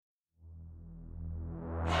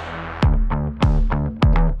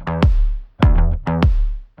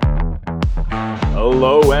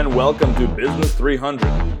and welcome to Business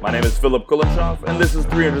 300. My name is Philip Kulishov, and this is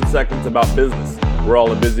 300 Seconds About Business. We're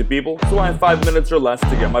all busy people, so I have 5 minutes or less to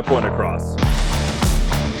get my point across.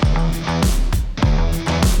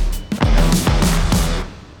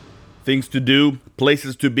 Things to do,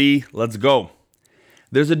 places to be, let's go.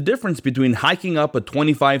 There's a difference between hiking up a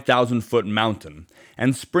 25,000-foot mountain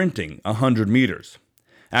and sprinting 100 meters.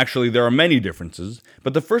 Actually, there are many differences,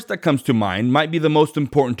 but the first that comes to mind might be the most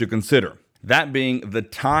important to consider. That being the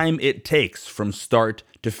time it takes from start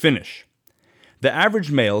to finish. The average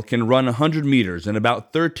male can run 100 meters in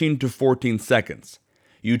about 13 to 14 seconds.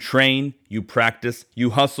 You train, you practice, you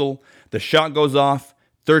hustle, the shot goes off,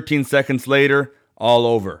 13 seconds later, all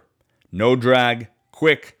over. No drag,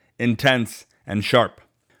 quick, intense, and sharp.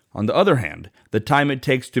 On the other hand, the time it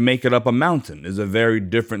takes to make it up a mountain is a very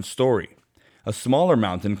different story. A smaller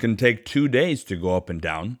mountain can take 2 days to go up and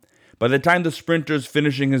down. By the time the sprinter's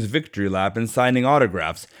finishing his victory lap and signing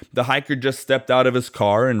autographs, the hiker just stepped out of his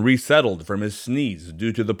car and resettled from his sneeze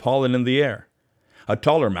due to the pollen in the air. A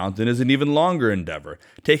taller mountain is an even longer endeavor,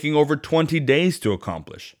 taking over 20 days to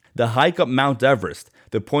accomplish. The hike up Mount Everest,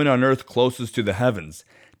 the point on Earth closest to the heavens,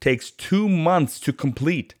 takes 2 months to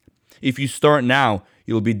complete. If you start now,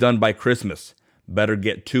 you'll be done by Christmas. Better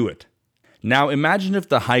get to it. Now imagine if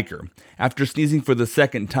the hiker, after sneezing for the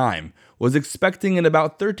second time, was expecting in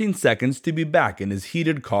about 13 seconds to be back in his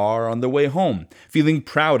heated car on the way home, feeling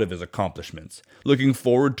proud of his accomplishments, looking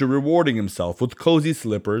forward to rewarding himself with cozy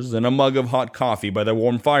slippers and a mug of hot coffee by the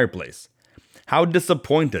warm fireplace. How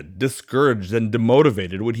disappointed, discouraged, and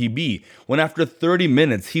demotivated would he be when after 30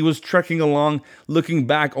 minutes he was trekking along, looking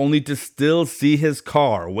back only to still see his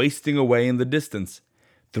car wasting away in the distance?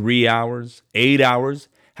 3 hours? 8 hours?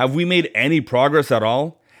 Have we made any progress at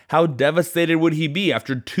all? How devastated would he be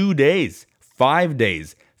after 2 days, 5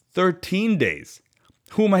 days, 13 days?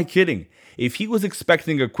 Who am I kidding? If he was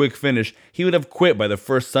expecting a quick finish, he would have quit by the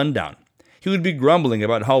first sundown. He would be grumbling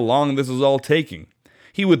about how long this is all taking.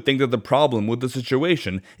 He would think that the problem with the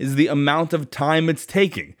situation is the amount of time it's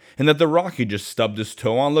taking, and that the rock he just stubbed his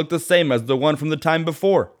toe on looked the same as the one from the time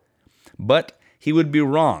before. But he would be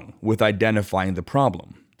wrong with identifying the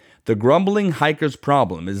problem. The grumbling hiker's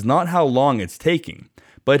problem is not how long it's taking,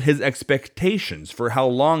 but his expectations for how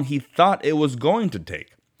long he thought it was going to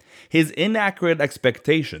take. His inaccurate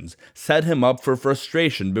expectations set him up for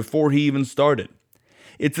frustration before he even started.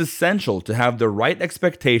 It's essential to have the right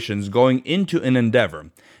expectations going into an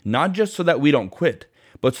endeavor, not just so that we don't quit,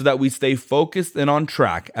 but so that we stay focused and on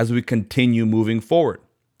track as we continue moving forward.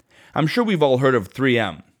 I'm sure we've all heard of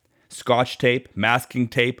 3M. Scotch tape, masking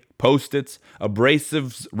tape, Post-its,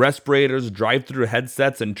 abrasives, respirators, drive-through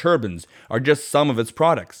headsets, and turbines are just some of its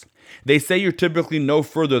products. They say you're typically no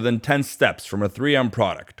further than 10 steps from a 3M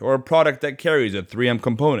product, or a product that carries a 3M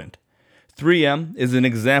component. 3M is an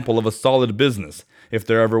example of a solid business, if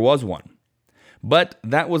there ever was one. But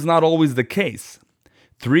that was not always the case.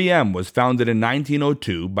 3M was founded in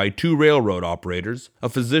 1902 by 2 railroad operators, a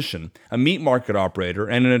physician, a meat market operator,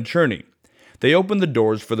 and an attorney. They opened the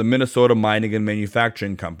doors for the Minnesota Mining and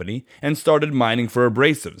Manufacturing Company and started mining for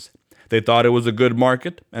abrasives. They thought it was a good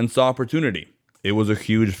market and saw opportunity. It was a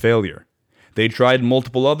huge failure. They tried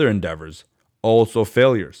multiple other endeavors, also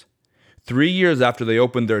failures. 3 years after they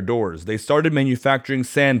opened their doors, they started manufacturing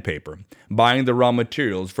sandpaper, buying the raw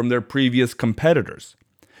materials from their previous competitors.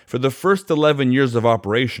 For the first 11 years of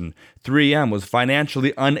operation, 3M was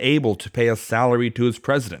financially unable to pay a salary to its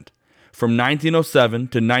president. From 1907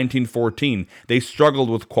 to 1914, they struggled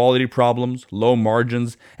with quality problems, low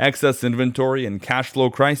margins, excess inventory, and cash flow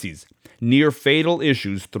crises, near fatal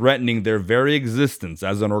issues threatening their very existence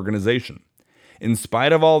as an organization. In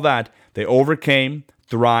spite of all that, they overcame,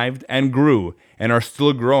 thrived, and grew, and are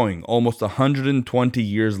still growing almost 120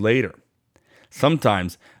 years later.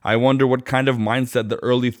 Sometimes, I wonder what kind of mindset the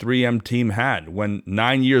early 3M team had when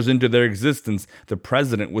 9 years into their existence, the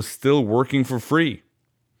president was still working for free.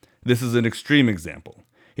 This is an extreme example.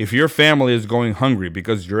 If your family is going hungry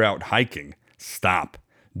because you're out hiking, stop.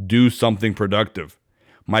 Do something productive.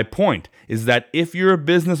 My point is that if you're a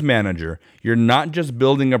business manager, you're not just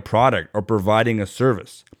building a product or providing a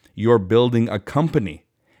service. You're building a company,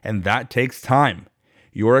 and that takes time.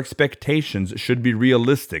 Your expectations should be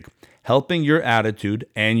realistic, helping your attitude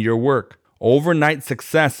and your work. Overnight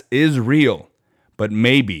success is real, but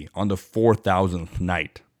maybe on the 4,000th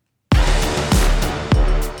night.